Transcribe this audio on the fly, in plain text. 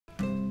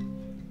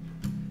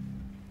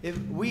If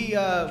we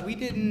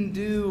didn't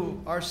do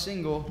our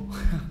single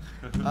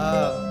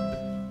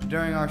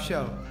during our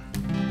show.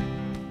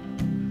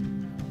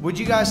 Would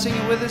you guys sing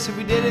it with us if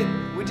we did it?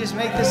 We just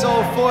make this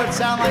old Ford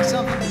sound like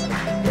something.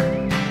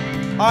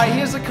 All right,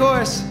 here's the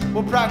chorus.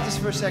 We'll practice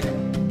for a second.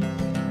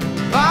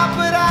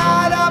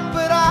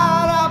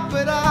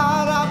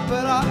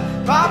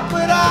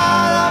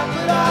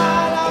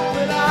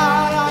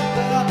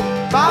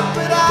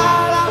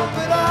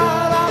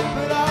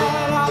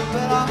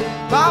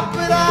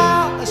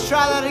 Let's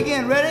try that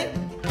again. Ready?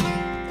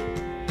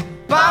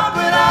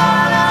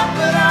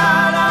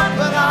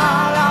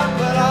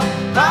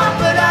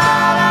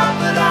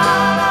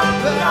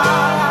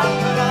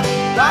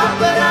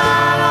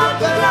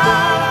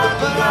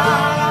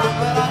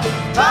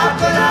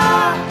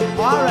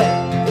 All right.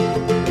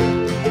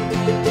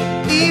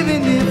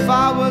 Even if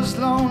I was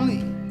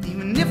lonely,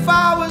 even if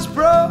I was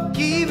broke,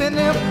 even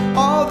if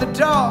all the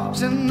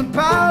dogs in the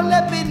pound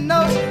let me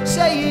know,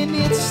 saying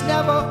it's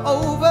never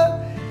over,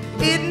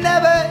 it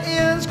never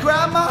ends.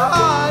 Grab my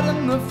heart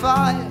in the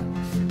fire,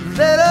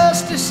 let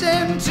us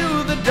descend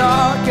to the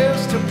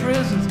darkest of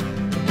prisons,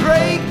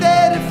 break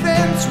their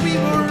defense. We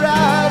will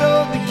ride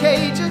over the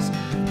cages,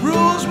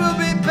 rules will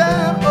be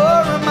bent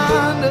or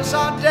remind us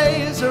our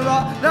days are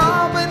all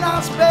long but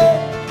not spent.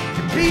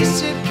 The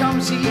peace, it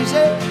comes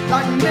easy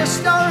like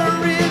mist on a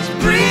ridge.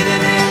 Breathe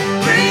it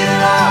in, breathe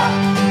it out.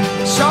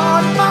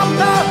 Short my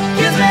mouth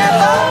gives me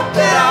hope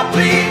that I'll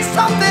bleed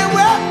something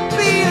worth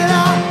being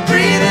out.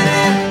 Breathe it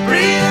in,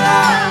 breathe it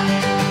out.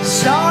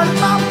 Short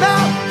my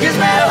mouth gives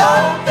me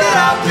hope that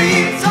I'll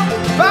bleed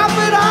something.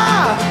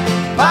 Ba-ba-da,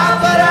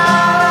 ba-ba-da,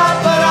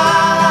 ba-da,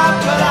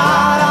 ba-da,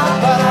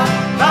 ba-da,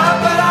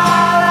 ba-ba-da,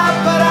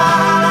 ba-da, ba-da,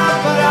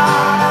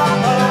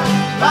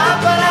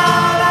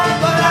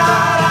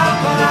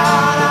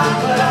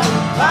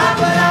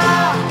 ba-da,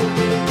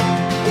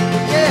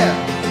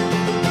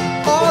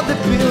 yeah. All the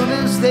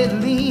buildings, they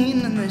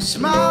lean and they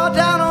smile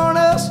down on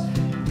us.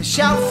 They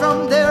shout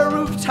from their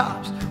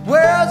rooftops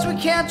words we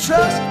can't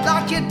trust.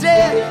 Like you're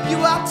dead, you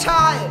are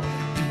tired,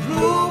 you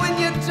ruin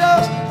your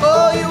dust.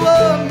 Oh, you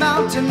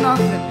amount to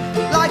nothing,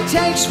 like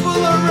tanks full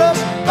of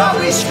rust. But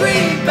we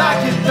scream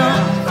back at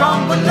them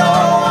from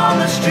below on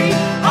the street.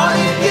 All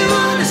in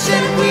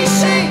unison we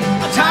sing,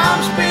 our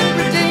time's been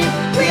redeemed.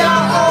 We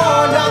are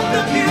all of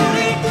the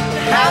beauty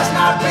that has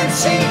not been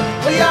seen.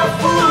 We are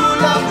full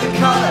of the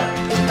color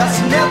that's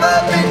never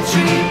been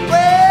dreamed.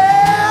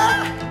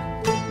 Well,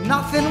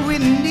 nothing we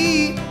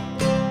need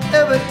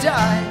ever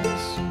dies.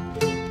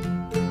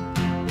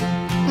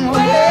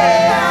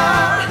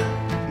 Well,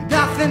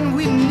 nothing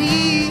we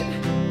need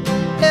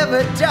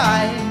ever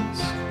dies.